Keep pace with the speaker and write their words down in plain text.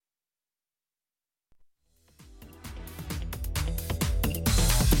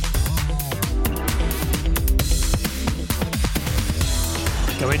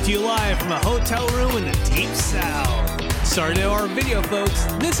to you live from a hotel room in the Deep South. Sorry to our video folks,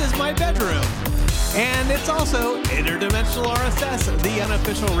 this is my bedroom. And it's also Interdimensional RSS, the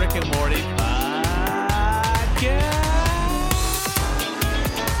unofficial Rick and Morty podcast.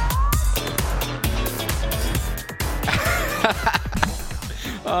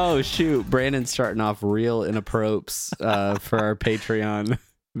 Oh, shoot. Brandon's starting off real inappropriate for our Patreon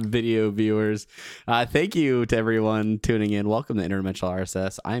video viewers. Thank you to everyone tuning in. Welcome to Interdimensional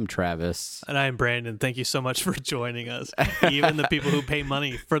RSS. I'm Travis. And I'm Brandon. Thank you so much for joining us. Even the people who pay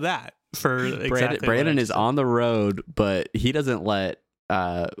money for that. Brandon is on the road, but he doesn't let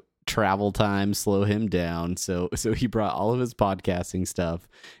travel time slow him down. So he brought all of his podcasting stuff,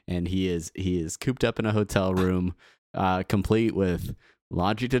 and he is cooped up in a hotel room, complete with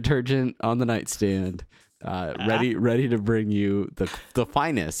laundry detergent on the nightstand, ready to bring you the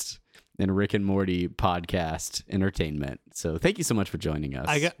finest in Rick and Morty podcast entertainment. So thank you so much for joining us.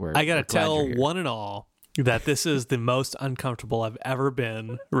 I gotta tell one and all that this is the most uncomfortable I've ever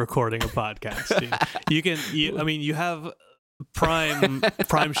been recording a podcast. You have prime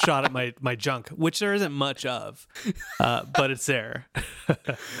shot at my junk, which there isn't much of, but it's there.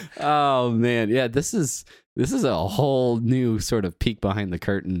 Oh man, yeah, this is a whole new sort of peek behind the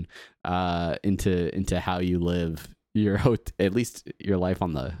curtain into how you live at least your life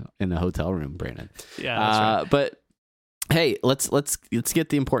in the hotel room, Brandon. Yeah, that's right. But hey, let's get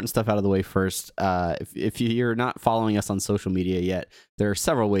the important stuff out of the way first. If you're not following us on social media yet, there are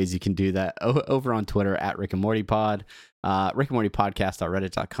several ways you can do that. Over on Twitter at Rick and Morty Pod. Rick and Morty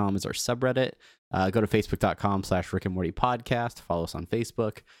Podcast.reddit.com is our subreddit. Go to Facebook.com/Rick and Morty Podcast. Follow us on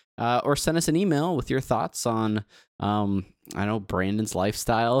Facebook. Or send us an email with your thoughts on Brandon's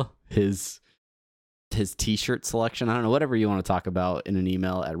lifestyle, his t-shirt selection. I don't know, whatever you want to talk about in an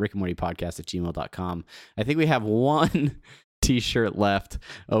email at rickandmortypodcast@gmail.com. I think we have one t-shirt left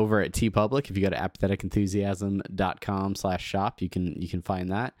over at TeePublic. If you go to apatheticenthusiasm.com/shop, you can find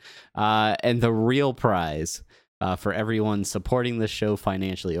that. And the real prize for everyone supporting this show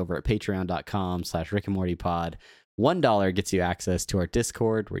financially over at patreon.com/rickandmortypod. $1 gets you access to our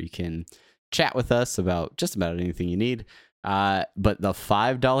Discord, where you can chat with us about just about anything you need. But the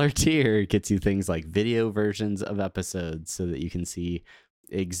 $5 tier gets you things like video versions of episodes, so that you can see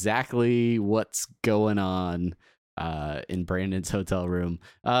exactly what's going on in Brandon's hotel room,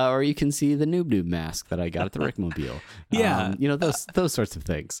 or you can see the noob mask that I got at the Rickmobile. Yeah, those sorts of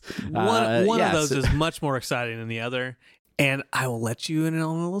things. One of those is much more exciting than the other, and I will let you in on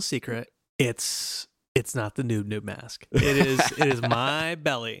a little secret. It's not the noob mask. It is my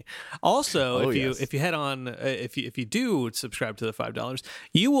belly. Also, if you head on, if you do subscribe to the $5,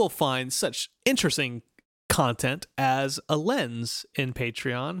 you will find such interesting content as a lens in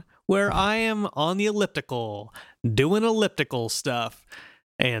Patreon, where I am on the elliptical, doing elliptical stuff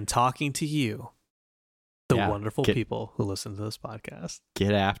and talking to you, the wonderful people who listen to this podcast.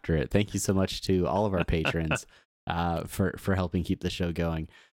 Get after it. Thank you so much to all of our patrons for helping keep the show going.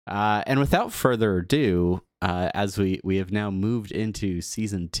 And without further ado, as we have now moved into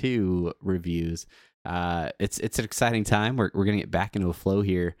season 2 reviews, it's an exciting time. We're going to get back into a flow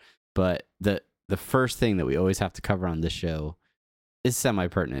here, but the first thing that we always have to cover on this show is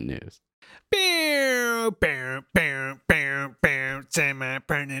semi-pertinent news. Semi-pertinent news.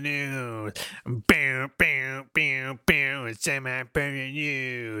 Semi-pertinent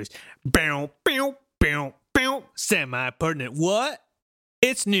news. Semi-pertinent what?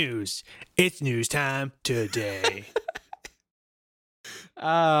 It's news. It's news time today.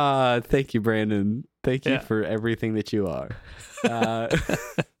 Thank you, Brandon. Thank you for everything that you are. Yeah.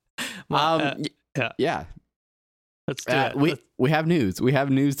 Let's do it. We have news. We have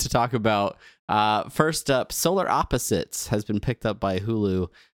news to talk about. First up, Solar Opposites has been picked up by Hulu.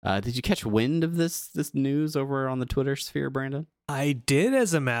 Did you catch wind of this news over on the Twitter sphere, Brandon? I did,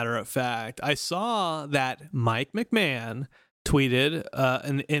 as a matter of fact. I saw that Mike McMahon tweeted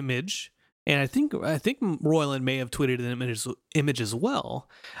an image, and I think Roiland may have tweeted an image as well,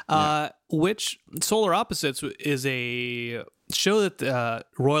 which Solar Opposites is a show that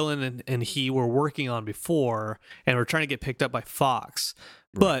Roiland and he were working on before, and were trying to get picked up by Fox.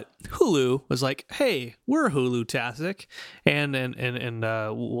 Right. But Hulu was like, "Hey, we're Hulu-tastic, and we'll do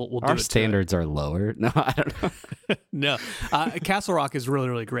our it." Our standards are lower. No, I don't know. No, Castle Rock is really,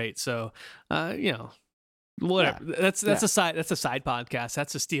 really great. So, whatever. Yeah. That's a side podcast.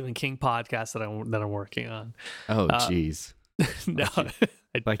 That's a Stephen King podcast that I'm working on. Oh, jeez. No,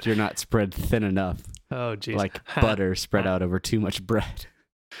 like you're not spread thin enough. Oh, jeez. Like butter spread out over too much bread.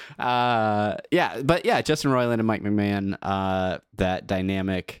 Justin Roiland and Mike McMahon, that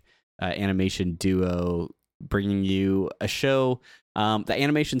dynamic animation duo, bringing you a show. The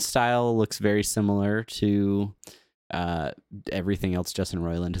animation style looks very similar to everything else Justin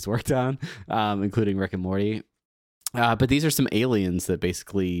Roiland has worked on, including Rick and Morty. But these are some aliens that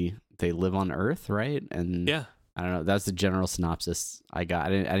basically they live on Earth, right? And yeah, I don't know. That's the general synopsis I got. I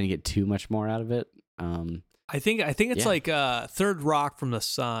didn't get too much more out of it. I think it's like Third Rock from the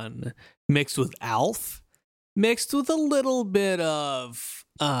Sun mixed with Alf, mixed with a little bit of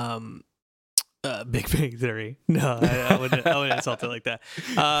Big Bang Theory. No, I wouldn't insult it like that.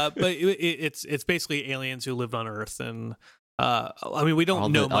 But it's basically aliens who lived on Earth, and I mean we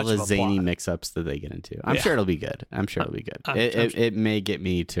don't know much all the of a zany plot. mix-ups that they get into. I'm sure it'll be good. It may get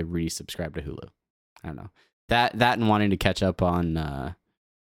me to resubscribe to Hulu. I don't know that and wanting to catch up on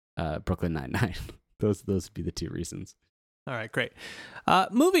Brooklyn Nine-Nine. Those would be the two reasons. All right, great.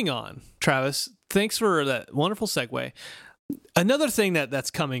 Moving on, Travis. Thanks for that wonderful segue. Another thing that's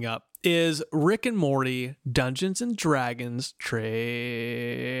coming up is Rick and Morty Dungeons and Dragons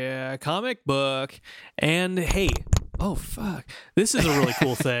comic book. And hey, oh fuck, this is a really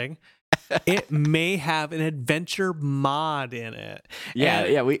cool thing. It may have an adventure mod in it.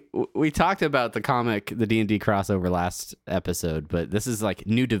 Yeah. We talked about the comic, the D&D crossover last episode, but this is like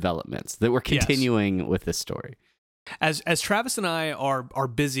new developments that we're continuing with this story. As Travis and I are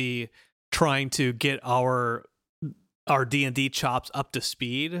busy trying to get our D&D chops up to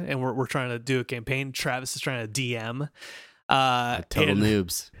speed, and we're trying to do a campaign. Travis is trying to DM. Total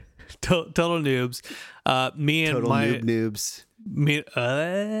noobs. Total noobs. Me and noobs. Me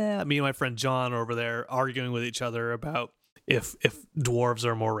and my friend John over there arguing with each other about if dwarves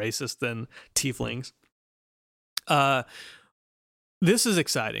are more racist than tieflings. This is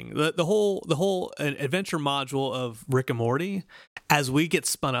exciting. The whole adventure module of Rick and Morty, as we get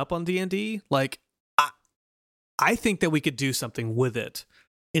spun up on D&D, like I think that we could do something with it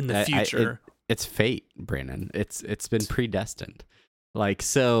in the future. It's fate, Brandon. It's been predestined. Like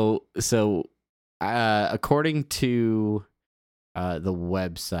so according to the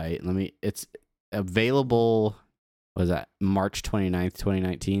website, it's available, what was that, March 29th,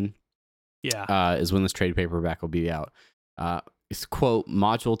 2019? Yeah. Is when this trade paperback will be out. It's quote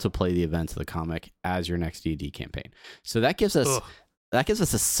module to play the events of the comic as your next D&D campaign. So that gives us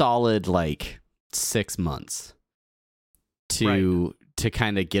a solid like 6 months to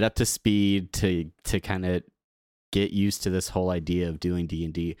kind of get up to speed, to kind of get used to this whole idea of doing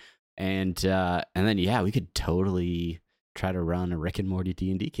D&D, and then we could totally try to run a Rick and Morty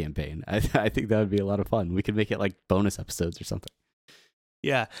D&D campaign. I think that would be a lot of fun. We could make it like bonus episodes or something.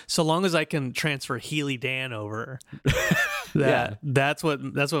 Yeah, so long as I can transfer Healy Dan over, that's what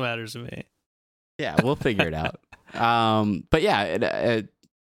matters to me. Yeah, we'll figure it out. But yeah,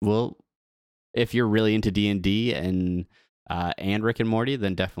 well, if you're really into D&D and Rick and Morty,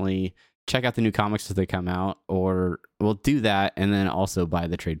 then definitely check out the new comics as they come out, or we'll do that and then also buy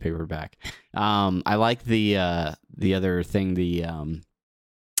the trade paperback. I like the other thing, the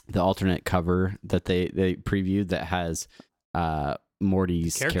alternate cover that they previewed that has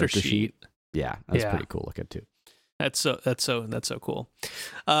Morty's character sheet. Yeah, that's pretty cool looking too. That's so cool.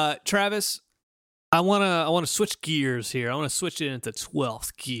 Travis, I want to switch gears here. I want to switch it into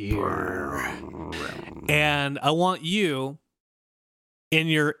 12th gear. And I want you, in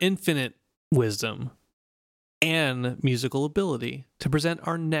your infinite wisdom and musical ability, to present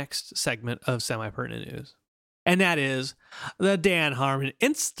our next segment of Semi-Pertinent News. And that is the Dan Harmon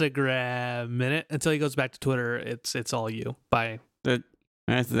Instagram Minute. Until he goes back to Twitter, it's all you. Bye.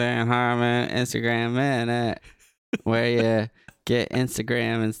 That's the Dan Harmon Instagram Minute, where you get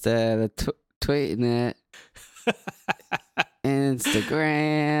Instagram instead of tweeting it.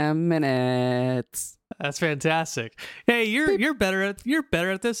 Instagram Minutes. That's fantastic. Hey, you're better at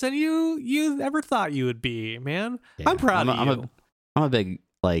this than you ever thought you would be, man. Yeah, I'm proud of you. I'm a big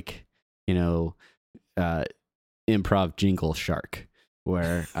improv jingle shark,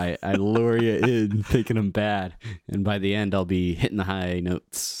 where I lure you in thinking I'm bad, and by the end I'll be hitting the high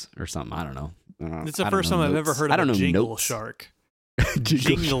notes or something. I don't know. It's the first time I've ever heard of a jingle shark.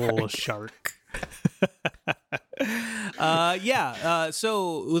 Jingle shark.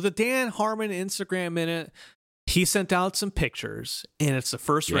 So with the Dan Harmon Instagram Minute, he sent out some pictures, and it's the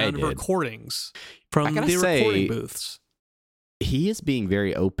first round of recordings from the recording booths. He is being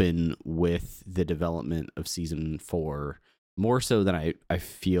very open with the development of season 4, more so than I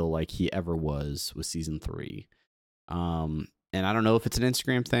feel like he ever was with season 3. And I don't know if it's an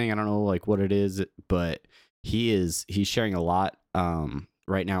Instagram thing. I don't know like what it is, but he's sharing a lot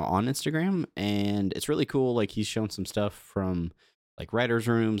right now on Instagram, and it's really cool. Like he's shown some stuff from like writers'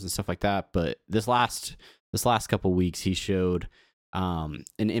 rooms and stuff like that. But this last couple weeks, he showed an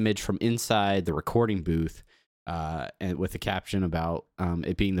image from inside the recording booth, and with a caption about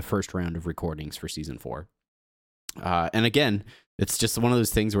it being the first round of recordings for season 4. And again, it's just one of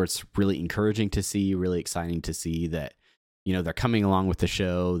those things where it's really encouraging to see, really exciting to see that, you know, they're coming along with the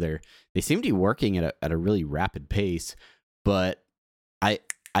show. They seem to be working at a really rapid pace, but I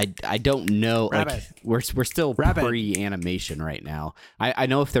don't know. Like, we're still pre-animation right now. I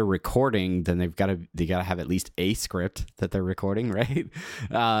know if they're recording, then they gotta have at least a script that they're recording, right?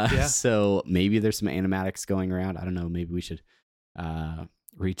 Yeah. So maybe there's some animatics going around. I don't know. Maybe we should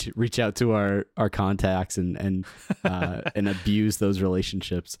reach out to our contacts and abuse those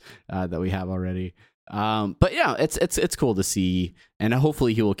relationships that we have already. But yeah, it's cool to see, and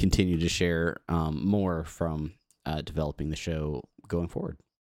hopefully he will continue to share more from developing the show going forward.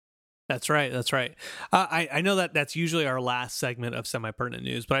 That's right. I know that's usually our last segment of semi-pertinent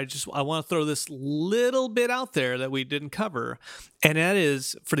news, but I want to throw this little bit out there that we didn't cover, and that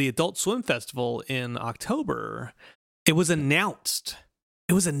is for the Adult Swim Festival in October. It was announced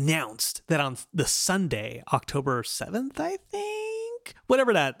that on the Sunday, October 7th, I think,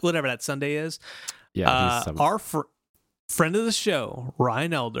 whatever that Sunday is. Yeah, our friend of the show,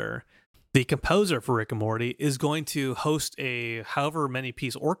 Ryan Elder, the composer for Rick and Morty, is going to host a however many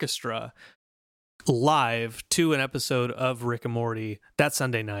piece orchestra live to an episode of Rick and Morty that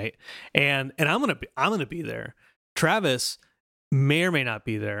Sunday night, and I'm gonna be there. Travis may or may not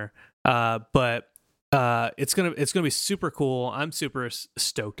be there, but it's gonna be super cool. I'm super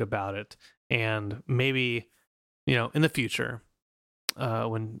stoked about it, and maybe, you know, in the future,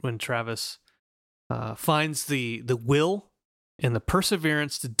 when Travis finds the will and the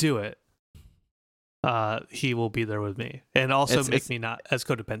perseverance to do it, he will be there with me, and also make me not as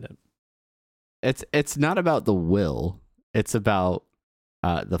codependent. It's not about the will; it's about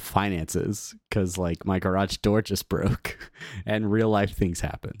the finances, because like my garage door just broke, and real life things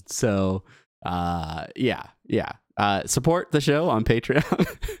happen. So, yeah. Support the show on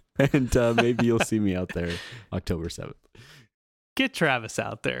Patreon, and maybe you'll see me out there October 7th. Get Travis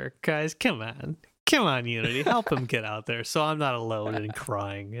out there, guys! Come on, Unity, help him get out there, so I'm not alone and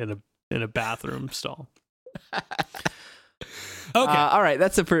crying in a bathroom stall. Okay. All right.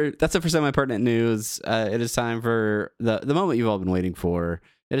 That's it for semi-pertinent news. It is time for the moment you've all been waiting for.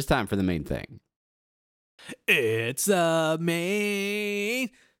 It is time for the main thing. It's the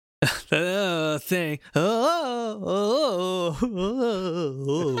main thing.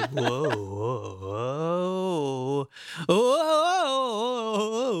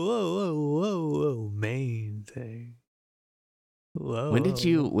 Main thing. Whoa. When did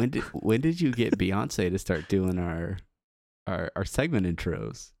you get Beyonce to start doing our segment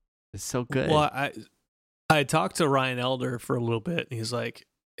intros? It's so good. Well, I talked to Ryan Elder for a little bit, and he's like,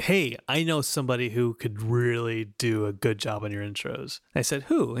 "Hey, I know somebody who could really do a good job on your intros." I said,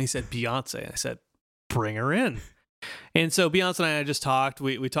 "Who?" And he said, "Beyonce." I said, "Bring her in." And so Beyonce and I just talked.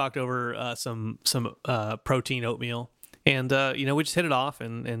 We talked over some protein oatmeal, and you know, we just hit it off.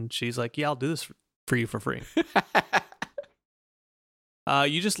 And she's like, "Yeah, I'll do this for you for free."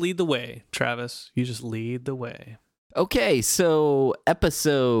 You just lead the way, Travis. You just lead the way. Okay, so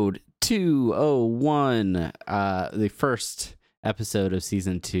episode 201, the first episode of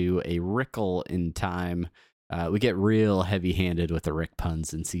season 2, A Rickle in Time. We get real heavy-handed with the Rick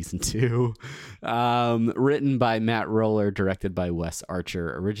puns in season 2. Written by Matt Roller, directed by Wes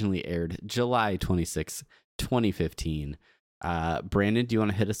Archer. Originally aired July 26, 2015. Brandon, do you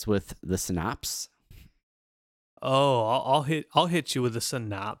want to hit us with the synopsis? Oh, I'll hit you with a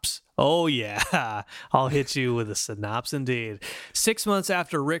synopsis. Oh yeah, I'll hit you with a synopsis indeed. 6 months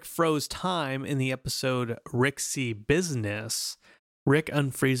after Rick froze time in the episode Rick See Business, Rick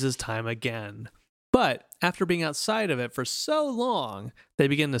unfreezes time again. But after being outside of it for so long, they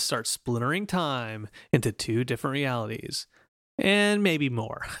begin to start splintering time into 2 different realities. And maybe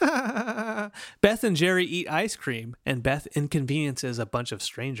more. Beth and Jerry eat ice cream, and Beth inconveniences a bunch of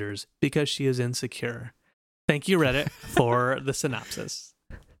strangers because she is insecure. Thank you, Reddit, for the synopsis.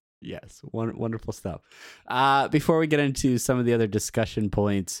 Yes, wonderful stuff. Before we get into some of the other discussion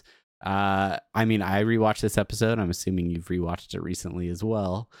points, I rewatched this episode. I'm assuming you've rewatched it recently as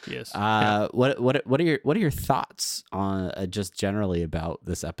well. Yes. What are your thoughts on just generally about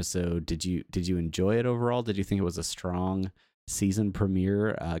this episode? Did you enjoy it overall? Did you think it was a strong season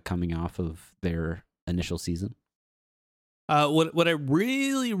premiere coming off of their initial season? What I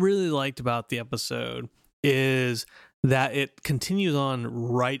really, really liked about the episode is that it continues on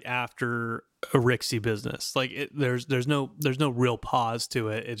right after a Rick See Business. Like there's no real pause to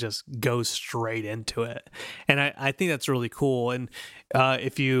it. It just goes straight into it, and I think that's really cool. And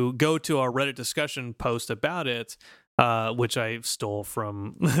if you go to our Reddit discussion post about it, which I stole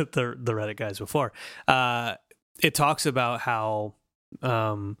from the Reddit guys before, it talks about how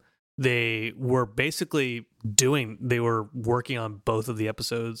they were basically they were working on both of the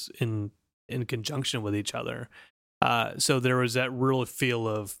episodes in conjunction with each other. So there was that real feel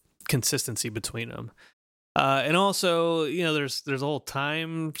of consistency between them. And also, there's a whole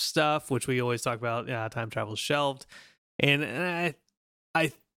time stuff, which we always talk about. Yeah, time travel is shelved. And I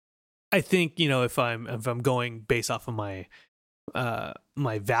think, if I'm going based off of my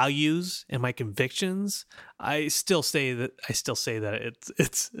values and my convictions, I still say that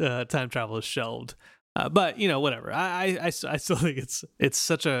it's time travel is shelved. But whatever. I still think it's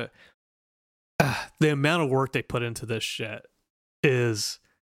such a the amount of work they put into this shit is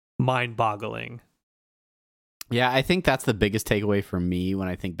mind-boggling. Yeah, I think that's the biggest takeaway for me when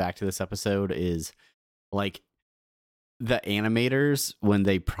I think back to this episode is like the animators, when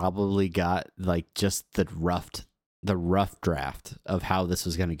they probably got like just the rough draft of how this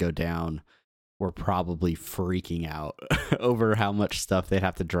was going to go down, were probably freaking out over how much stuff they'd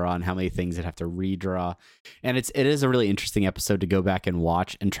have to draw and how many things they'd have to redraw. And it is a really interesting episode to go back and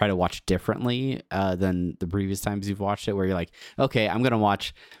watch and try to watch differently than the previous times you've watched it, where you're like, okay, I'm going to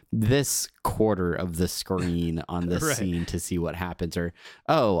watch this quarter of the screen on this right. scene to see what happens. Or,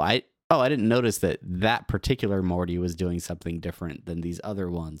 I didn't notice that particular Morty was doing something different than these other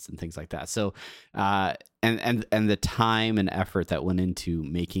ones and things like that. So, and the time and effort that went into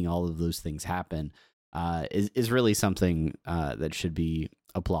making all of those things happen is really something that should be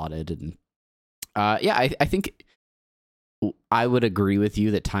applauded. And I think I would agree with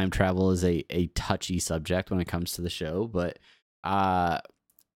you that time travel is a touchy subject when it comes to the show, but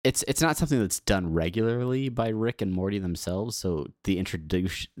it's not something that's done regularly by Rick and Morty themselves. So the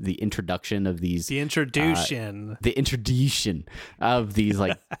introduction of these the introduction of these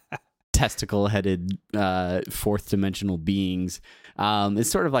like testicle-headed fourth dimensional beings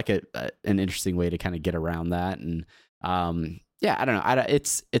is sort of like an interesting way to kind of get around that. And I don't know.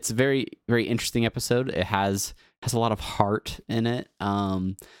 It's a very, very interesting episode. It has a lot of heart in it.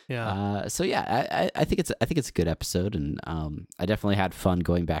 I think it's a good episode, and I definitely had fun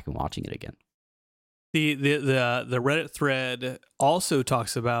going back and watching it again. The Reddit thread also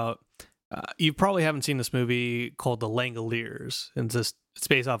talks about you probably haven't seen this movie called The Langoliers, and it's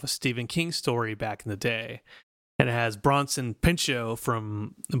based off a Stephen King story back in the day, and it has Bronson Pinchot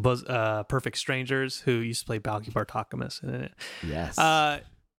from Perfect Strangers, who used to play Balky Bartokomous in it. Yes.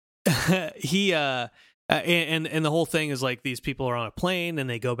 He and the whole thing is like these people are on a plane and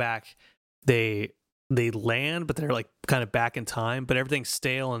they go back, they land, but they're like kind of back in time, but everything's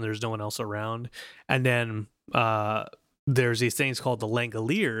stale and there's no one else around. And then there's these things called the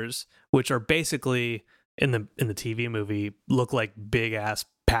Langoliers, which are basically in the TV movie look like big ass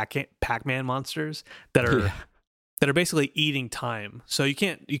Pac-Man monsters that are basically eating time. So you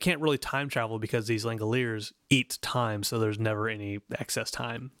can't really time travel because these Langoliers eat time, so there's never any excess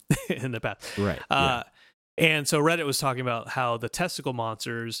time in the past. Right. And so Reddit was talking about how the testicle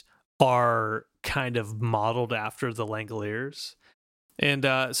monsters are kind of modeled after the Langoliers. And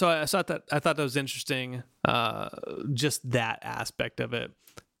so I thought that was interesting, just that aspect of it,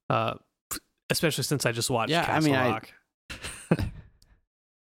 especially since I just watched Castle Rock.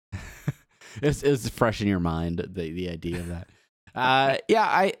 It's fresh in your mind, the idea of that.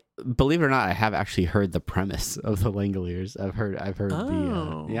 I believe it or not, I have actually heard the premise of the Langoliers. I've heard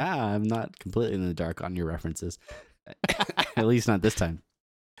I'm not completely in the dark on your references. At least not this time.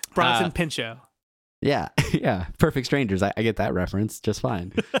 Bronson Pinchot. Yeah. Perfect Strangers. I get that reference just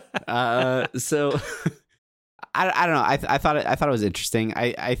fine. So I don't know. I thought it was interesting.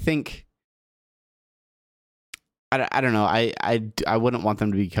 I think I don't know. I wouldn't want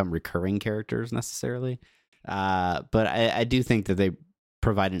them to become recurring characters necessarily. But I do think that they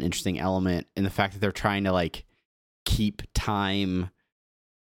provide an interesting element in the fact that they're trying to like keep time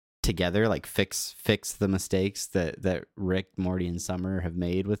together, like fix the mistakes that Rick, Morty, and Summer have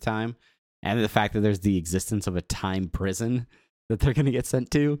made with time. And the fact that there's the existence of a time prison that they're going to get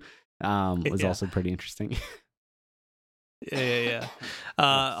sent to was also pretty interesting. Yeah.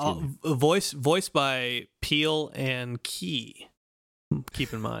 Voiced by Peel and Key.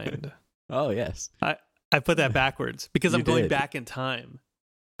 Keep in mind. Oh yes, I put that backwards because I'm going back in time.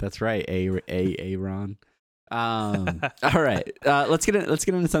 That's right, Aaron. All right, let's get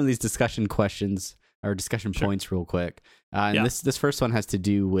into some of these discussion questions or discussion points real quick. This first one has to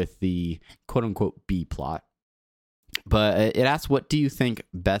do with the quote unquote B plot. But it asks, what do you think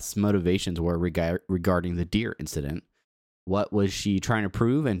Beth's motivations were regarding the deer incident? What was she trying to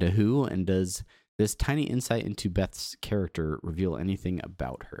prove and to who? And does this tiny insight into Beth's character reveal anything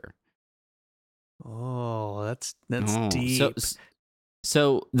about her? Oh, that's deep.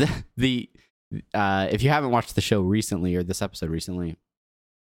 So the if you haven't watched the show recently or this episode recently,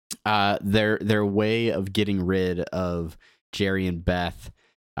 their way of getting rid of Jerry and Beth,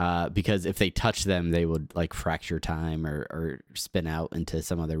 because if they touch them, they would like fracture time or spin out into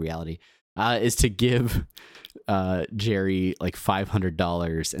some other reality, is to give Jerry like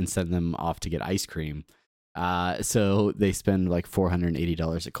 $500 and send them off to get ice cream. So they spend like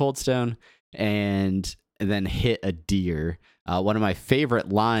 $480 at Cold Stone and then hit a deer. One of my favorite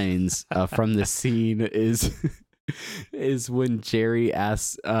lines from the scene is when Jerry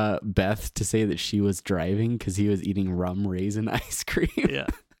asks Beth to say that she was driving because he was eating rum raisin ice cream. Yeah.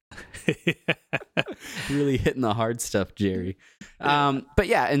 Really hitting the hard stuff, Jerry. But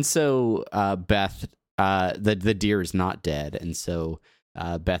yeah, and so Beth, the deer is not dead, and so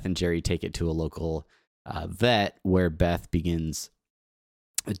Beth and Jerry take it to a local vet where Beth begins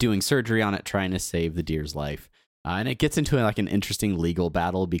doing surgery on it, trying to save the deer's life. And it gets into like an interesting legal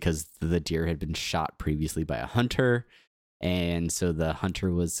battle because the deer had been shot previously by a hunter. And so the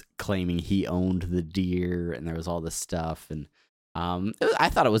hunter was claiming he owned the deer, and there was all this stuff. And I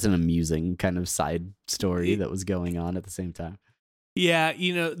thought it was an amusing kind of side story that was going on at the same time. Yeah,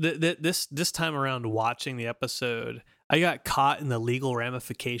 you know, this time around watching the episode, I got caught in the legal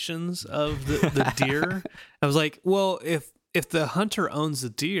ramifications of the deer. I was like, well, if the hunter owns the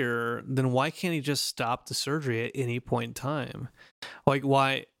deer, then why can't he just stop the surgery at any point in time? Like,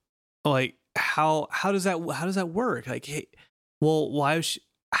 why? Like, how does that work? Like, hey, well,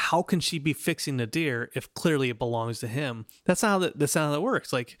 how can she be fixing the deer if clearly it belongs to him? That's not how that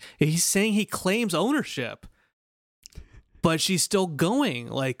works. Like, he's saying he claims ownership, but she's still going.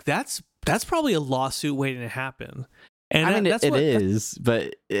 Like, that's probably a lawsuit waiting to happen. And I mean, it is,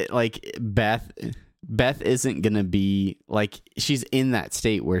 but like Beth isn't gonna be like, she's in that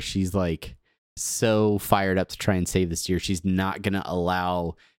state where she's like so fired up to try and save this deer. She's not gonna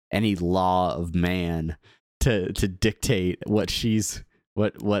allow any law of man to dictate what is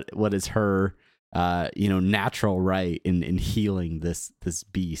her natural right in healing this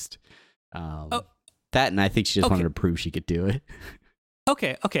beast. That, and I think she just wanted to prove she could do it.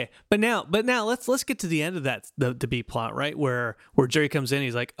 Okay, but now let's get to the end of that the B plot, right? Where Jerry comes in,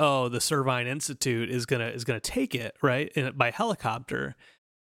 he's like, "Oh, the Servine Institute is gonna take it, right, by helicopter."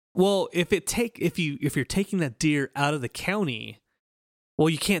 Well, if you're taking that deer out of the county, well,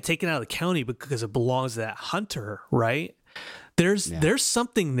 you can't take it out of the county because it belongs to that hunter, right? There's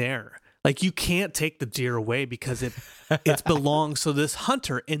something there. Like, you can't take the deer away because it belongs to this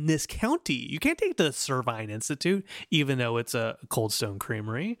hunter in this county. You can't take it to the Servine Institute, even though it's a Cold Stone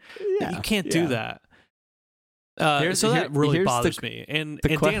Creamery. Yeah, you can't do that. That really bothers me. And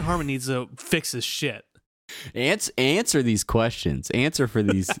Dan Harmon needs to fix his shit. Answer these questions. Answer for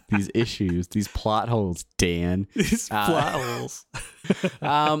these issues, these plot holes, Dan. These plot holes.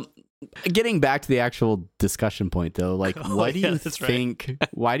 Getting back to the actual discussion point, though, like, why do you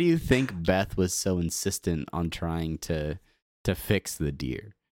think Beth was so insistent on trying to fix the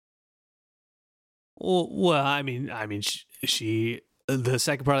deer? Well, I mean, she. The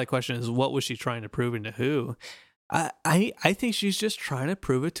second part of the question is, what was she trying to prove and to who? I think she's just trying to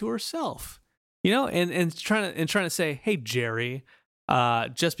prove it to herself, and trying to say, hey, Jerry,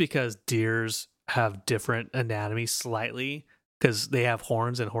 just because deers have different anatomy slightly, because they have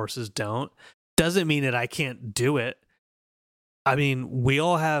horns and horses don't, doesn't mean that I can't do it. I mean, we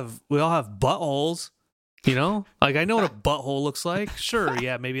all have buttholes, Like, I know what a butthole looks like. Sure,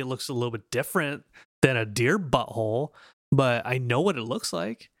 yeah, maybe it looks a little bit different than a deer butthole, but I know what it looks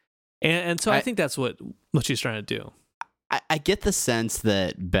like. And so I think that's what she's trying to do. I get the sense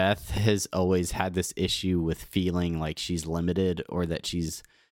that Beth has always had this issue with feeling like she's limited, or that she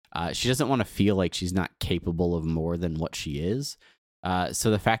doesn't want to feel like she's not capable of more than what she is. So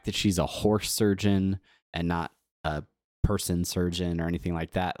the fact that she's a horse surgeon and not a person surgeon or anything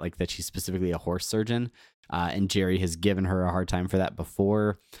like that she's specifically a horse surgeon, and Jerry has given her a hard time for that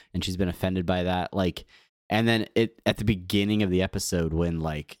before, and she's been offended by that. Like, and then at the beginning of the episode, when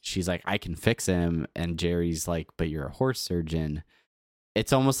like she's like, I can fix him, and Jerry's like, but you're a horse surgeon.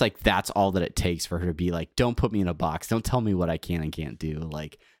 It's almost like that's all that it takes for her to be like, don't put me in a box. Don't tell me what I can and can't do.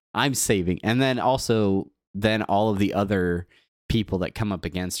 Like, I'm saving. And then also, all of the other people that come up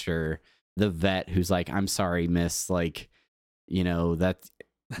against her, the vet who's like, I'm sorry, miss, like, that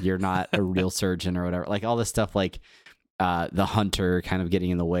you're not a real surgeon or whatever. Like, all this stuff, like the hunter kind of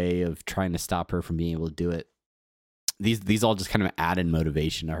getting in the way of trying to stop her from being able to do it. These all just kind of added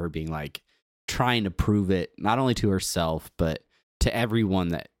motivation to her being like, trying to prove it, not only to herself, but to everyone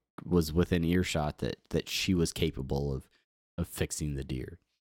that was within earshot, that she was capable of fixing the deer.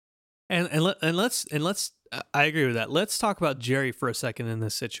 let's I agree with that. Let's talk about Jerry for a second in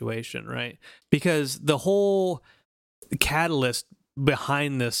this situation, right? Because the whole catalyst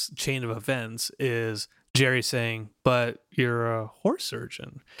behind this chain of events is Jerry saying, "But you're a horse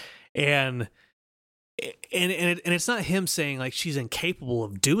surgeon," and it's not him saying like she's incapable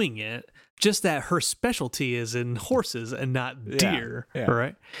of doing it, just that her specialty is in horses and not deer,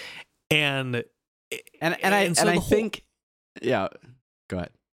 right? And I think, yeah, go ahead.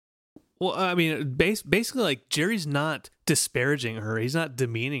 Well, I mean, basically, like Jerry's not disparaging her. He's not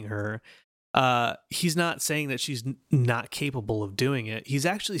demeaning her. He's not saying that she's not capable of doing it. He's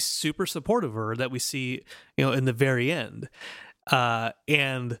actually super supportive of her that we see, in the very end.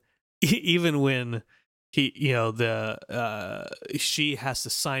 And even when she has to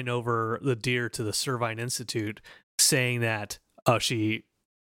sign over the deer to the Cervine Institute, saying that she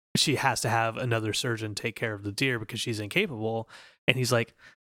has to have another surgeon take care of the deer because she's incapable, and he's like,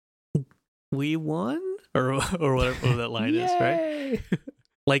 "We won," or whatever that line is, right?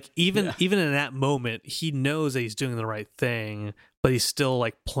 Like even in that moment, he knows that he's doing the right thing, but he's still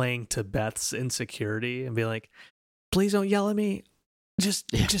like playing to Beth's insecurity and being like, "Please don't yell at me.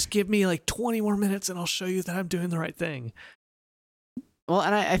 Just give me like 20 more minutes and I'll show you that I'm doing the right thing." Well,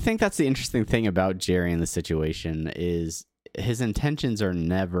 and I think that's the interesting thing about Jerry in the situation is his intentions are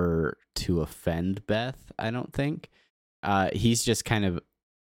never to offend Beth, I don't think. He's just kind of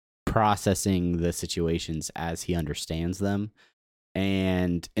processing the situations as he understands them.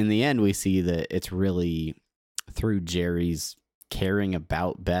 And in the end, we see that it's really through Jerry's caring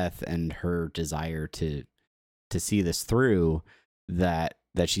about Beth and her desire to see this through that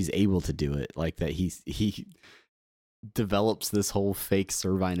she's able to do it. Like that he develops this whole fake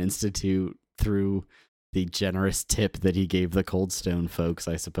Cervine Institute through the generous tip that he gave the Cold Stone folks,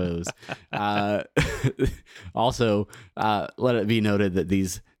 I suppose. Also, let it be noted that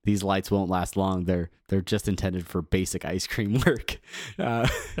these lights won't last long. They're just intended for basic ice cream work,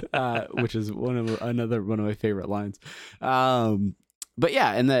 which is one of my favorite lines. But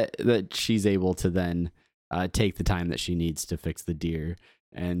yeah, and that she's able to then take the time that she needs to fix the deer.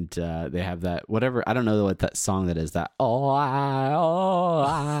 And they have that whatever, I don't know what that song that is, that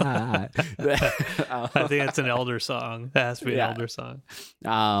I think it's an Elder song. It has to be an Elder song.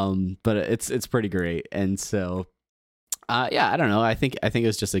 But it's pretty great. And so I don't know. I think it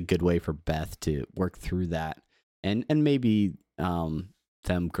was just a good way for Beth to work through that and maybe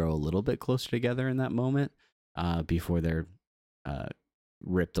them grow a little bit closer together in that moment before they're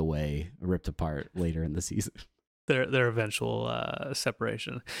ripped apart later in the season. Their eventual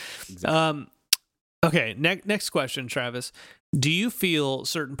separation. Exactly. Okay, next question, Travis. Do you feel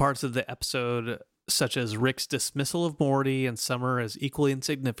certain parts of the episode, such as Rick's dismissal of Morty and Summer as equally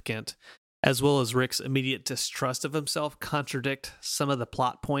insignificant, as well as Rick's immediate distrust of himself, contradict some of the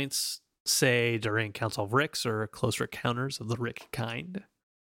plot points, say during Council of Ricks or Closer Encounters of the Rick kind?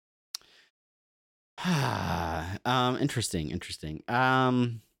 Interesting.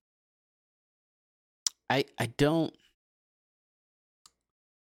 I don't.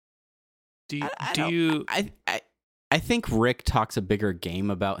 I think Rick talks a bigger game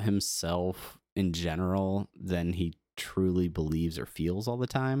about himself in general than he truly believes or feels all the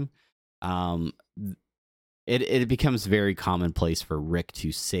time. It becomes very commonplace for Rick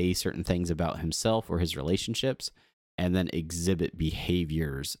to say certain things about himself or his relationships and then exhibit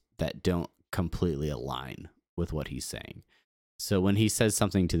behaviors that don't completely align with what he's saying. So when he says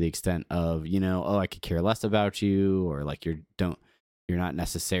something to the extent of, I could care less about you, or like you're not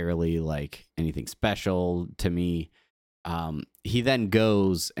necessarily like anything special to me, he then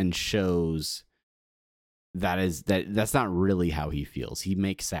goes and shows that's not really how he feels. He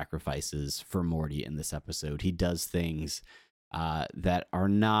makes sacrifices for Morty in this episode. He does things that are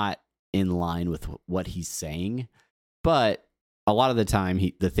not in line with what he's saying, but a lot of the time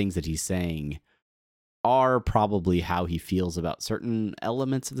the things that he's saying are probably how he feels about certain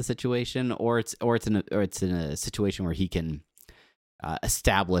elements of the situation, or it's in a situation where he can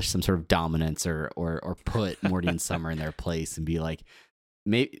establish some sort of dominance or put Morty and Summer in their place and be like,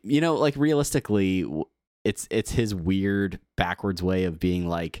 maybe, like realistically, it's his weird backwards way of being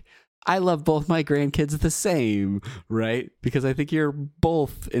like, I love both my grandkids the same, right? Because I think you're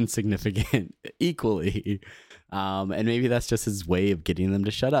both insignificant equally. And maybe that's just his way of getting them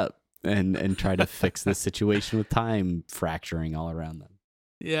to shut up and try to fix the situation with time fracturing all around them.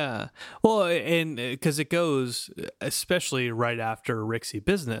 Yeah. Well, and because it goes, especially right after Rixie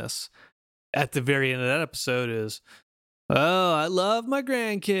Business, at the very end of that episode is, "Oh, I love my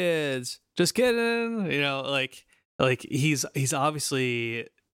grandkids. Just kidding." Like he's obviously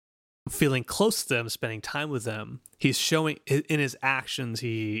feeling close to them, spending time with them. He's showing in his actions,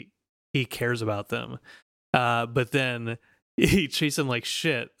 he he cares about them. But then he treats them like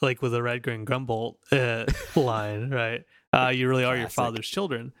shit, like with the Red Green Grumble line, right? You really are your father's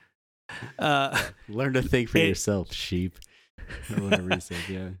children. Learn to think for yourself, sheep. Or whatever he said,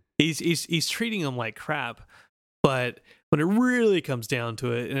 yeah. He's treating them like crap, but when it really comes down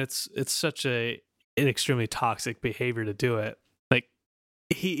to it, and it's such an extremely toxic behavior to do it, like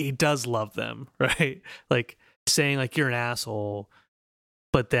he does love them, right? Like saying like you're an asshole,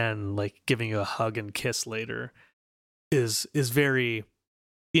 but then like giving you a hug and kiss later is very,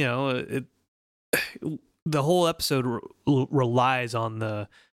 the whole episode relies on the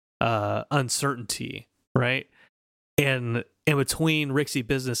uncertainty, right? And in between Rick's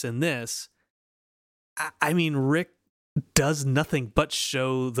business and this, I mean, Rick does nothing but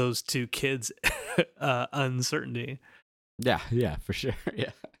show those two kids uncertainty. Yeah, for sure.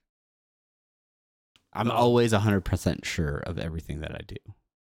 Yeah. I'm always 100% sure of everything that I do.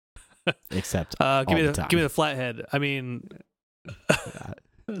 Except give me the time. Give me the flathead. I mean,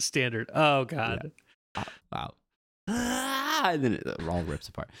 standard. Oh, God. Yeah. Wow. And then it all rips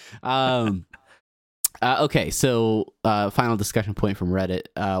apart. Okay, so final discussion point from Reddit.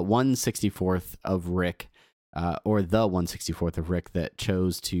 1/64th of Rick, or the 1/64th of Rick that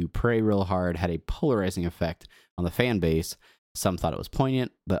chose to pray real hard had a polarizing effect on the fan base. Some thought it was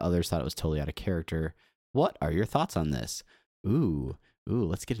poignant, but others thought it was totally out of character. What are your thoughts on this? Ooh,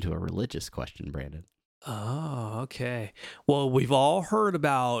 let's get into a religious question, Brandon. Oh, okay. Well, we've all heard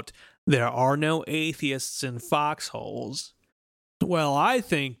about there are no atheists in foxholes. Well, I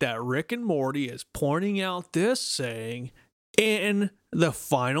think that Rick and Morty is pointing out this saying in the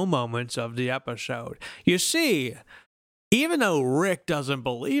final moments of the episode. You see, even though Rick doesn't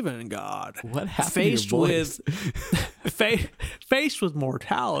believe in God, what happened faced with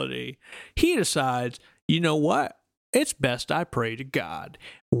mortality, he decides, you know what? It's best I pray to God.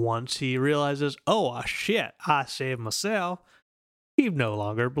 Once he realizes, oh, shit, I saved myself, he no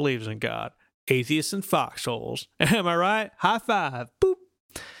longer believes in God. Atheists and foxholes. Am I right? High five. Boop.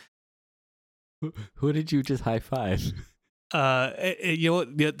 Who did you just high five? You know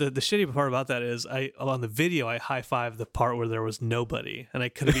what? The shitty part about that is, on the video I high fived the part where there was nobody, and I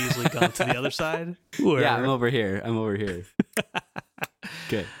could have easily gone to the other side. Yeah, I'm over here.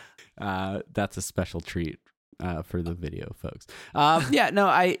 Good. That's a special treat for the video folks. Yeah, no,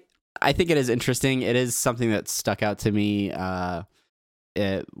 I think it is interesting. It is something that stuck out to me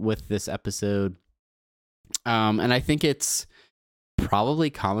with this episode, and I think it's probably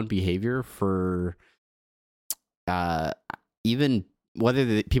common behavior for even whether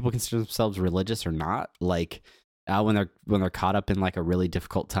the people consider themselves religious or not. Like when they're caught up in like a really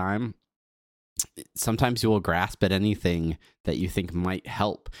difficult time, sometimes you will grasp at anything that you think might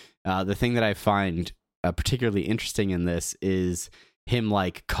help. The thing that I find particularly interesting in this is him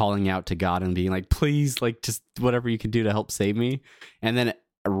like calling out to God and being like, please, like just whatever you can do to help save me. And then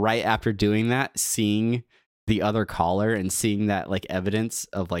right after doing that, seeing the other caller and seeing that like evidence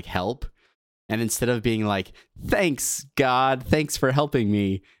of like help. And instead of being like, thanks, God, thanks for helping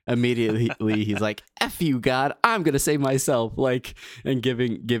me, immediately he's like, F you, God, I'm going to save myself. Like, and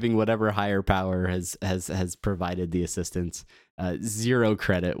giving whatever higher power has provided the assistance. Zero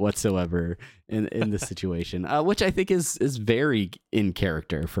credit whatsoever in this situation, which I think is very in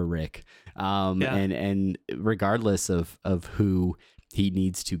character for Rick. And regardless of who he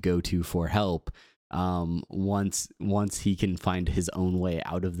needs to go to for help, once he can find his own way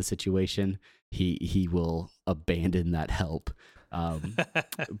out of the situation, he will abandon that help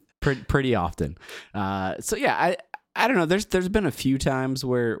pretty often. So yeah, I don't know. There's been a few times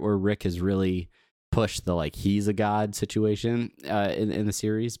where Rick has really pushed the like he's a god situation in the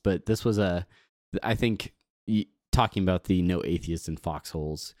series, but this was I think talking about the no atheists in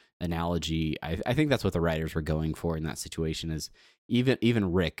foxholes analogy, I think that's what the writers were going for in that situation. Is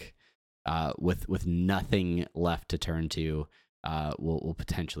even Rick with nothing left to turn to will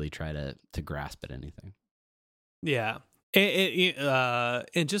potentially try to grasp at anything. Yeah.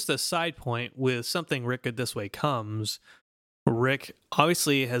 And just a side point with something Rick did this way comes, Rick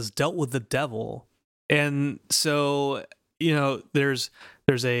obviously has dealt with the devil. And so, there's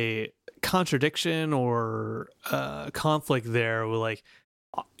a contradiction or conflict there with like,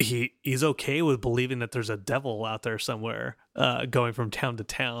 he's okay with believing that there's a devil out there somewhere, going from town to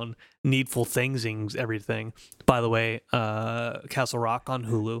town, needful thingsing everything. By the way, Castle Rock on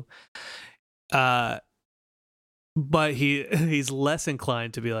Hulu. But he's less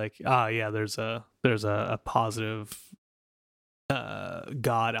inclined to be like, yeah, there's a positive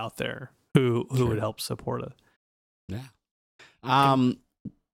God out there who would help support it. Yeah. And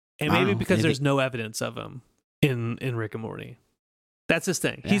maybe because there's no evidence of him in Rick and Morty. That's his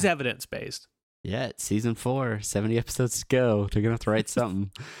thing. Yeah. He's evidence based. Yeah, it's season 4, 70 episodes to go. They're gonna have to write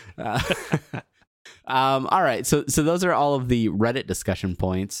something. All right, so those are all of the Reddit discussion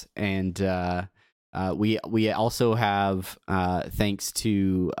points, and we also have thanks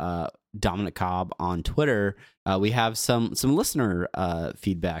to Dominic Cobb on Twitter, we have some listener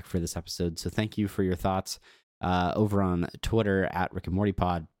feedback for this episode. So thank you for your thoughts over on Twitter at Rick and Morty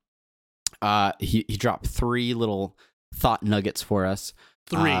Pod. He dropped 3 little thought nuggets for us.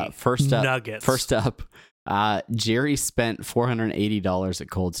 3 first up, nuggets. First up, Jerry spent $480 at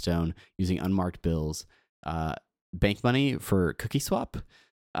Cold Stone using unmarked bills, bank money for Cookie Swap.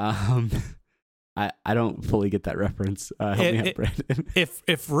 I don't fully get that reference. Help me out, Brandon.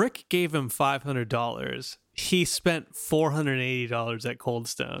 If Rick gave him $500, he spent $480 at Cold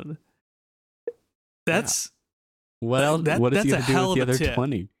Stone. That's what else? What is he going to do with the other tip.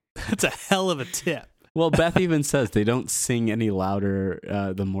 20? That's a hell of a tip. Well, Beth even says they don't sing any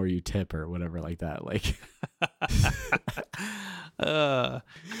louder the more you tip or whatever like that. Like the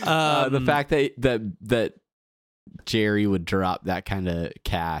fact that Jerry would drop that kind of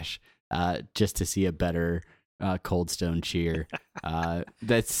cash just to see a better Cold Stone cheer.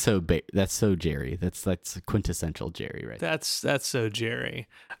 That's so Jerry. That's quintessential Jerry, right? That's so Jerry.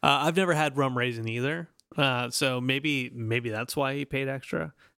 I've never had rum raisin either, so maybe that's why he paid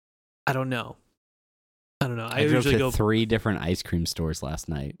extra. I don't know. I usually go to 3 different ice cream stores last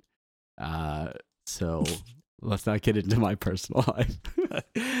night. So let's not get into my personal life.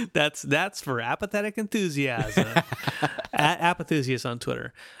 That's for apathetic enthusiasm. At Apathusiast on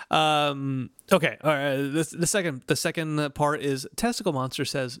Twitter. Okay, all right. The second part is Testicle Monster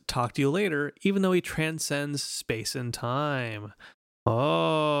says, "Talk to you later," even though he transcends space and time.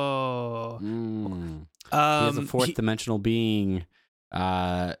 Oh, he is a fourth dimensional being.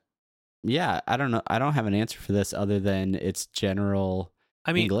 Yeah, I don't know. I don't have an answer for this other than it's general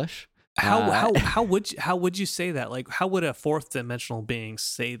English. How would you say that? Like, how would a fourth dimensional being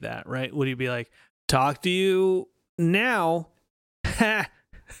say that? Right? Would he be like, "Talk to you now"? Would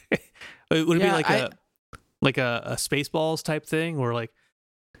it be like a Spaceballs type thing, or like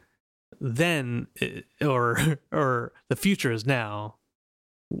then, or the future is now?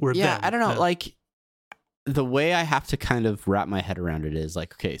 I don't know. Like, the way I have to kind of wrap my head around it is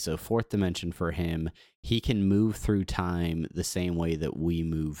like, okay, so fourth dimension for him, he can move through time the same way that we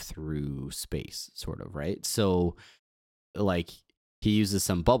move through space, sort of, right? So, like, he uses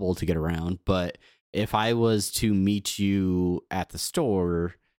some bubble to get around, but if I was to meet you at the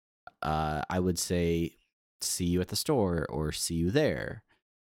store, I would say, "See you at the store," or "See you there,"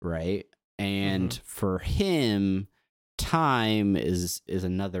 right? And for him, time is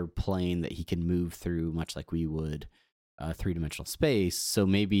another plane that he can move through, much like we would 3-dimensional space. So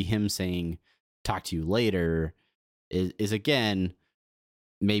maybe him saying "talk to you later" is again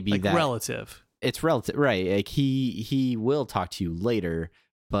maybe like that relative. It's relative, right? Like he will talk to you later,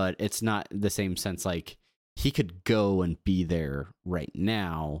 but it's not the same sense. Like, he could go and be there right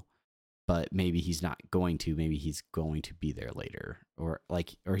now, but maybe he's not going to. Maybe he's going to be there later, or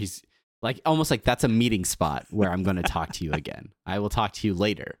he's like almost like that's a meeting spot where I'm going to talk to you again. I will talk to you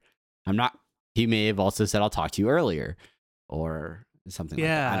later. I'm not. He may have also said I'll talk to you earlier, or something.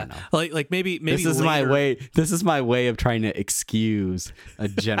 Yeah, like that. I don't know. Like maybe this is later. my way. This is my way of trying to excuse a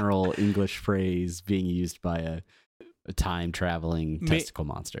general English phrase being used by a time traveling testicle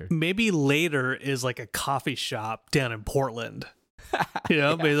monster. Maybe later is like a coffee shop down in Portland.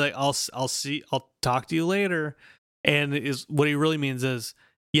 Yeah. Maybe like I'll talk to you later, and is what he really means is,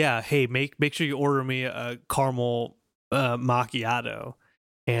 yeah, hey, make sure you order me a caramel macchiato,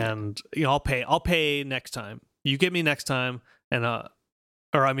 and I'll pay next time. You get me next time, and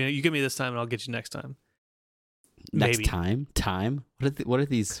you get me this time, and I'll get you next time. Next time. What are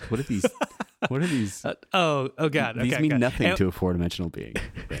these? What are these? Oh God! These mean nothing to a 4-dimensional being.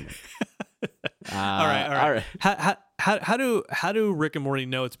 All right. How do Rick and Morty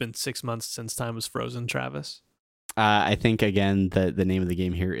know it's been 6 months since time was frozen, Travis? I think again the name of the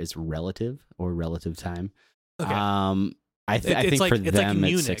game here is relative or relative time. Okay. I think for them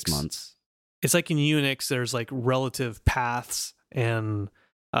it's 6 months. It's like in Unix, there's like relative paths and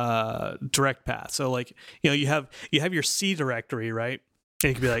direct paths. So like you have your C directory, right? And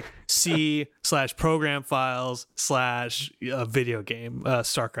it could be like C/program files / video game,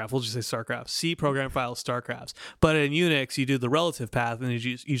 StarCraft. We'll just say StarCraft. C program files, StarCrafts. But in Unix, you do the relative path, and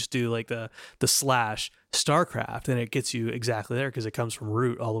you just do like the / StarCraft, and it gets you exactly there because it comes from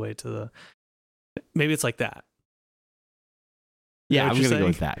root all the way to the. Maybe it's like that. Yeah, I'm gonna go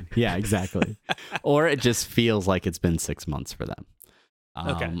with that. Yeah, exactly. Or it just feels like it's been 6 months for them.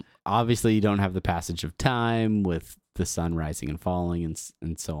 Okay. Obviously, you don't have the passage of time with the sun rising and falling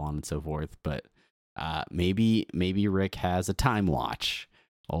and so on and so forth. But maybe Rick has a time watch,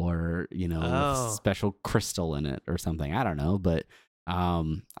 or with a special crystal in it or something. I don't know, but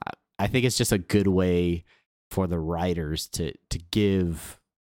I think it's just a good way for the writers to give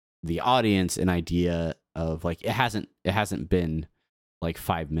the audience an idea of, like, it hasn't been like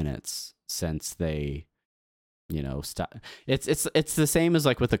 5 minutes since they stop. It's the same as,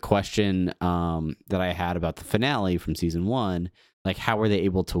 like, with the question that I had about the finale from season 1. Like, how were they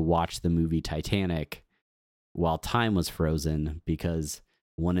able to watch the movie Titanic while time was frozen? Because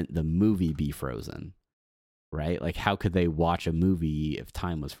wouldn't the movie be frozen, right? Like, how could they watch a movie if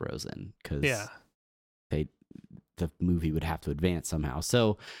time was frozen? Because the movie would have to advance somehow.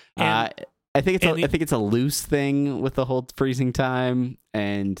 So I think it's a loose thing with the whole freezing time,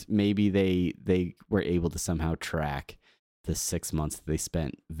 and maybe they were able to somehow track the 6 months that they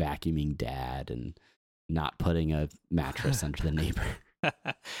spent vacuuming Dad and not putting a mattress under the neighbor.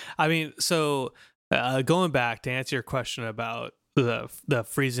 I mean, so going back to answer your question about the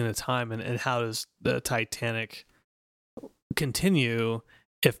freezing of time and how does the Titanic continue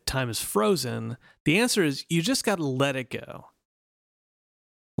if time is frozen, the answer is you just got to let it go.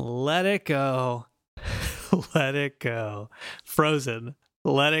 Let it go. Let it go. Frozen.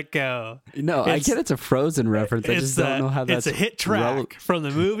 Let it go. No, I get it's a Frozen reference. I just don't know how that's... It's a hit track from the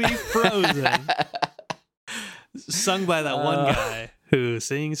movie Frozen. Sung by that one guy who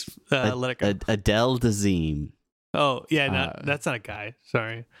sings Let It Go. Adele Dazeem. Oh, yeah, no, that's not a guy.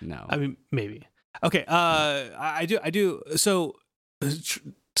 Sorry. No. I mean, maybe. Okay, I do. So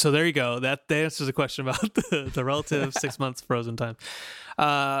there you go. That answers the question about the relative 6 months frozen time.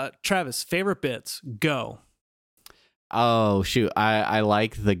 Travis, favorite bits, go. Oh, shoot. I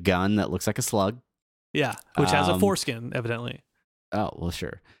like the gun that looks like a slug. Yeah, which has a foreskin, evidently. Oh, well,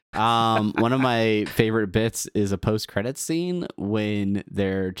 sure. One of my favorite bits is a post-credits scene when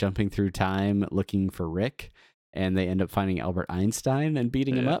they're jumping through time looking for Rick, and they end up finding Albert Einstein and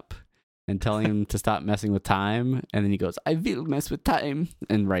beating him up and telling him to stop messing with time. And then he goes, "I will mess with time,"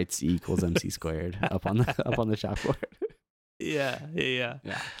 and writes E = MC squared up on the chalkboard. Yeah.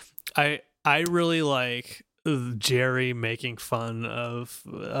 I really like Jerry making fun of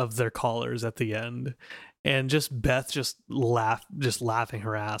their callers at the end, and just Beth just laughing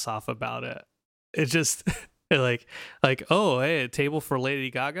her ass off about it. It just like, oh, hey, a table for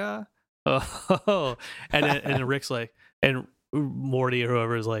Lady Gaga. Oh, and then Rick's like, and Morty or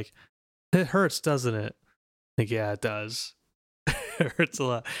whoever is like, it hurts, doesn't it? Like, yeah, it does. It hurts a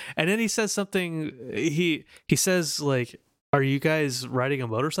lot. And then he says something. He says, like, are you guys riding a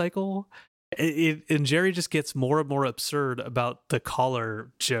motorcycle? And Jerry just gets more and more absurd about the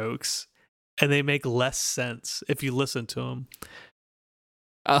caller jokes, and they make less sense if you listen to them.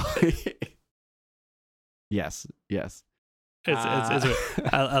 Oh, yes.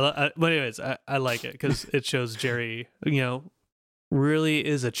 But anyways, I like it because it shows Jerry, really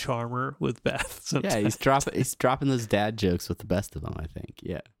is a charmer with Beth. Sometimes. Yeah, he's dropping those dad jokes with the best of them, I think.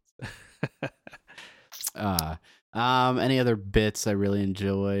 Yeah. Any other bits I really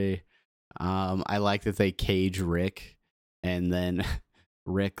enjoy? I like that they cage Rick, and then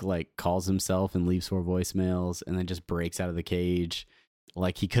Rick, like, calls himself and leaves 4 voicemails, and then just breaks out of the cage.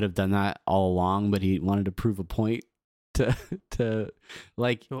 Like, he could have done that all along, but he wanted to prove a point to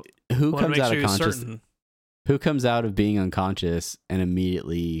like, who comes out of conscious? Who comes out of being unconscious and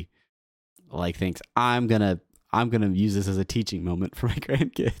immediately, like, thinks, I'm gonna use this as a teaching moment for my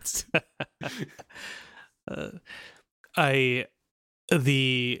grandkids.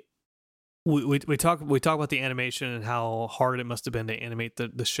 We talk about the animation and how hard it must have been to animate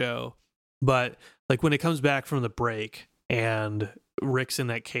the show, but, like, when it comes back from the break and Rick's in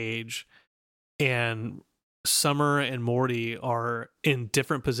that cage and Summer and Morty are in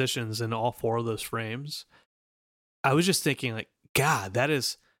different positions in all 4 of those frames, I was just thinking, like, God, that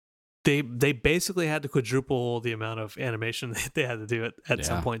is, they basically had to quadruple the amount of animation they had to do at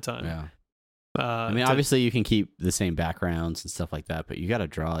some point in time. Yeah. I mean, obviously you can keep the same backgrounds and stuff like that, but you got to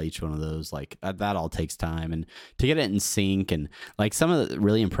draw each one of those. Like, that all takes time, and to get it in sync. And, like, some of the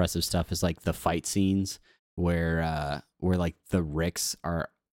really impressive stuff is, like, the fight scenes where like the Ricks are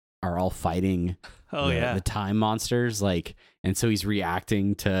all fighting the time monsters, like, and so he's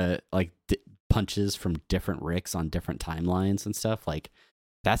reacting to, like, punches from different Ricks on different timelines and stuff. Like,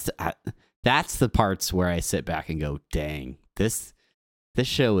 that's the parts where I sit back and go, dang, this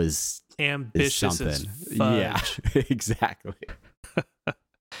show is ambitious as fudge. Yeah, exactly.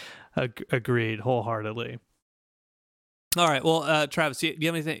 Agreed wholeheartedly. All right, well, Travis, do you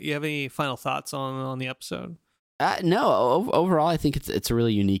have anything? You have any final thoughts on the episode? No, overall, I think it's a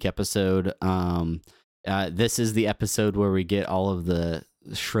really unique episode. This is the episode where we get all of the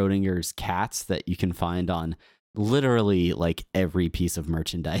Schrodinger's cats that you can find on literally like every piece of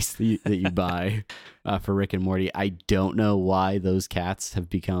merchandise that you buy for Rick and Morty. I don't know why those cats have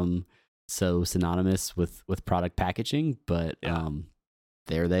become so synonymous with product packaging, but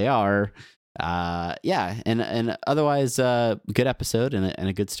there they are. And otherwise, good episode and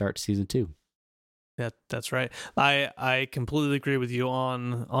a good start to season 2. Yeah, that's right. I completely agree with you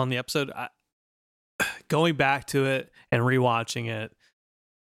on the episode. Going back to it and rewatching it,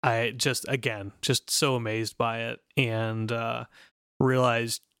 I just so amazed by it, and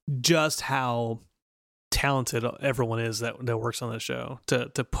realized just how talented everyone is that works on the show to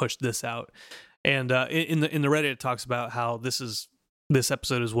push this out. And in the Reddit, it talks about how this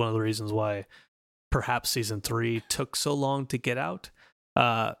episode is one of the reasons why perhaps season 3 took so long to get out,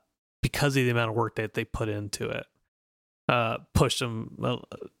 because of the amount of work that they put into it. Pushed them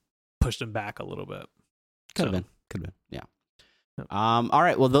back a little bit. Could have been. Yeah. All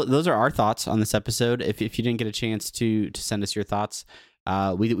right. Well, those are our thoughts on this episode. If you didn't get a chance to send us your thoughts,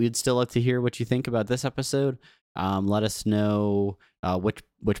 we'd still love to hear what you think about this episode. Let us know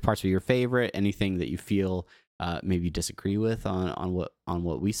which parts are your favorite, anything that you feel maybe you disagree with on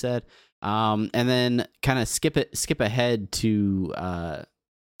what we said, and then kind of skip ahead to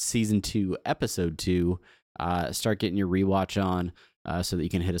season 2, episode 2. Start getting your rewatch on, so that you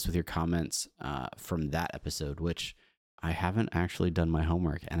can hit us with your comments from that episode, which I haven't actually done my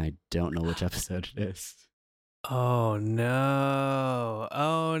homework, and I don't know which episode it is. Oh no!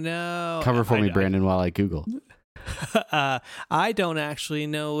 Cover for me, Brandon, while I Google. I don't actually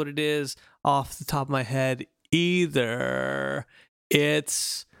know what it is off the top of my head either.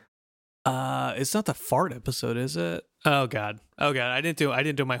 It's not the fart episode, is it? Oh god! I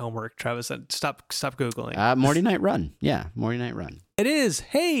didn't do my homework. Travis, stop Googling. Morty Night Run. Yeah, Morty Night Run. It is.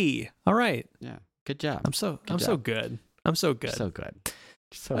 Hey, all right. Yeah, good job. I'm so good. So good.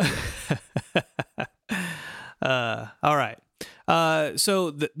 All right.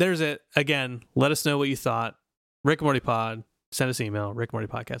 So there's it. Again, let us know what you thought. Rick and Morty Pod. Send us an email,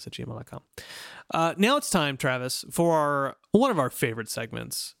 rickmortypodcast@gmail.com. Now it's time, Travis, for one of our favorite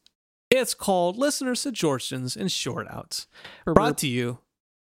segments. It's called Listener Suggestions and Short Outs. Brought to you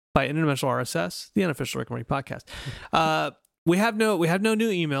by Interdimensional RSS, the unofficial Rick and Morty podcast. We have no new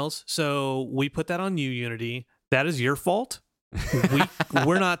emails, so we put that on you, Unity. That is your fault.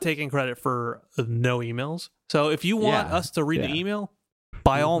 We're not taking credit for no emails. So if you want us to read the email,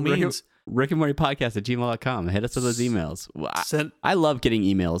 by all means, Rick and Morty podcast @gmail.com. Hit us with those emails. I love getting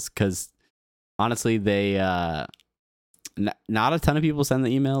emails because honestly, they not a ton of people send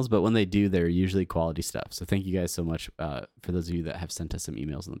the emails, but when they do, they're usually quality stuff. So thank you guys so much for those of you that have sent us some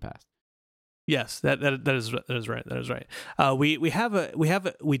emails in the past. Yes, that is right. That is right. We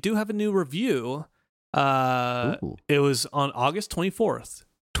do have a new review. It was on August 24th,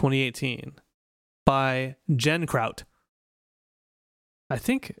 2018 by Jen Kraut. I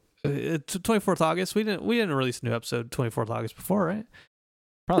think it's 24th August. We didn't release a new episode 24th August before, right?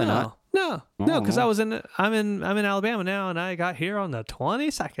 Probably not. No, because I'm in Alabama now, and I got here on the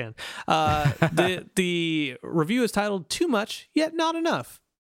 22nd. The review is titled "Too Much Yet Not Enough,"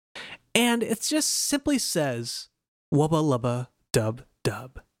 and it just simply says "Wubba lubba dub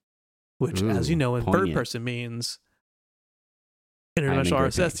dub," which, as you know, in poignant. bird person means Interdimensional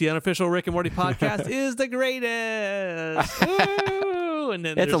RSS, the unofficial Rick and Morty podcast, is the greatest. Woo! And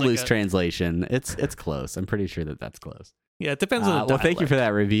then it's a loose translation. It's close. I'm pretty sure that's close. Yeah, it depends on the dialect. Well, thank you for that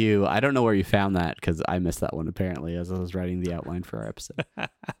review. I don't know where you found that because I missed that one apparently as I was writing the outline for our episode.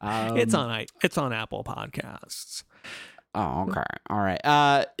 It's on Apple Podcasts. Oh, okay. All right.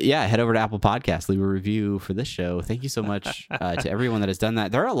 Head over to Apple Podcasts, leave a review for this show. Thank you so much to everyone that has done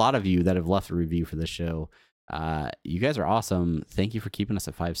that. There are a lot of you that have left a review for this show. You guys are awesome. Thank you for keeping us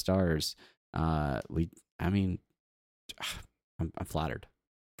at 5 stars. I'm flattered,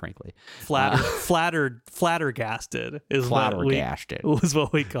 frankly. Flattergasted is what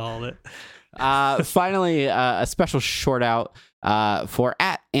we called it. Finally, a special short out for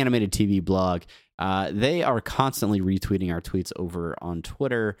 @AnimatedTV blog. They are constantly retweeting our tweets over on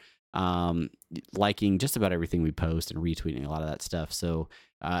Twitter, liking just about everything we post and retweeting a lot of that stuff. So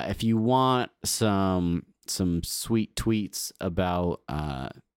if you want some sweet tweets about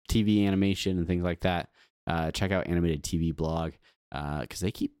TV animation and things like that, check out Animated TV blog because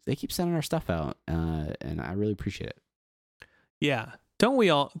they keep sending our stuff out, and I really appreciate it. Yeah, don't we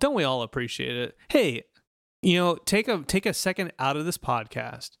all appreciate it? Hey, take a second out of this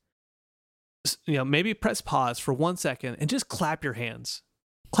podcast. Maybe press pause for 1 second and just clap your hands.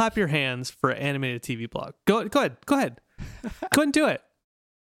 clap your hands for animated TV blog. Go ahead. Go ahead and do it.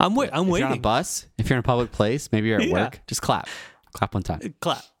 I'm waiting. If you're on a bus, if you're in a public place, maybe you're at work, just clap. Clap one time.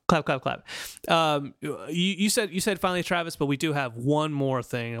 Clap. You said finally, Travis, but we do have one more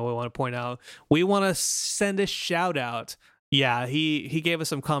thing that we want to point out. We want to send a shout out. Yeah, he gave us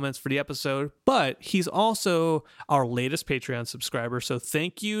some comments for the episode, but he's also our latest Patreon subscriber. So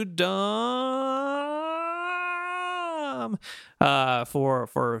thank you, Dom,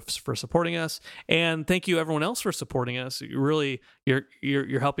 for supporting us, and thank you everyone else for supporting us.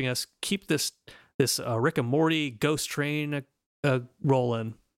 You're helping us keep this Rick and Morty ghost train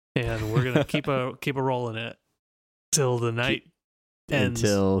rolling, and we're gonna keep a rolling it till the night ends.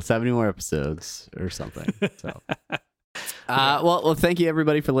 Until 70 more episodes or something. So. Well, thank you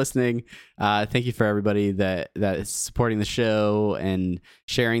everybody for listening. Thank you for everybody that is supporting the show and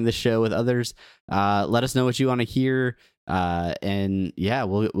sharing the show with others. Let us know what you want to hear. And yeah,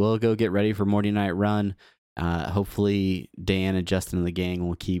 we'll go get ready for Morty Night Run. Hopefully Dan and Justin and the gang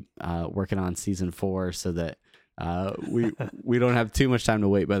will keep working on season 4 so that we don't have too much time to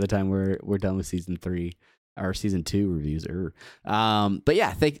wait by the time we're done with season 3. Our season 2 reviews. But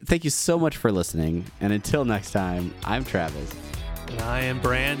yeah, thank you so much for listening. And until next time, I'm Travis. And I am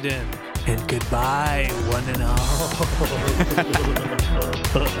Brandon. And goodbye, one and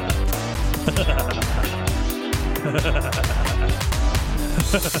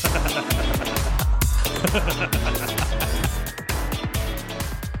all.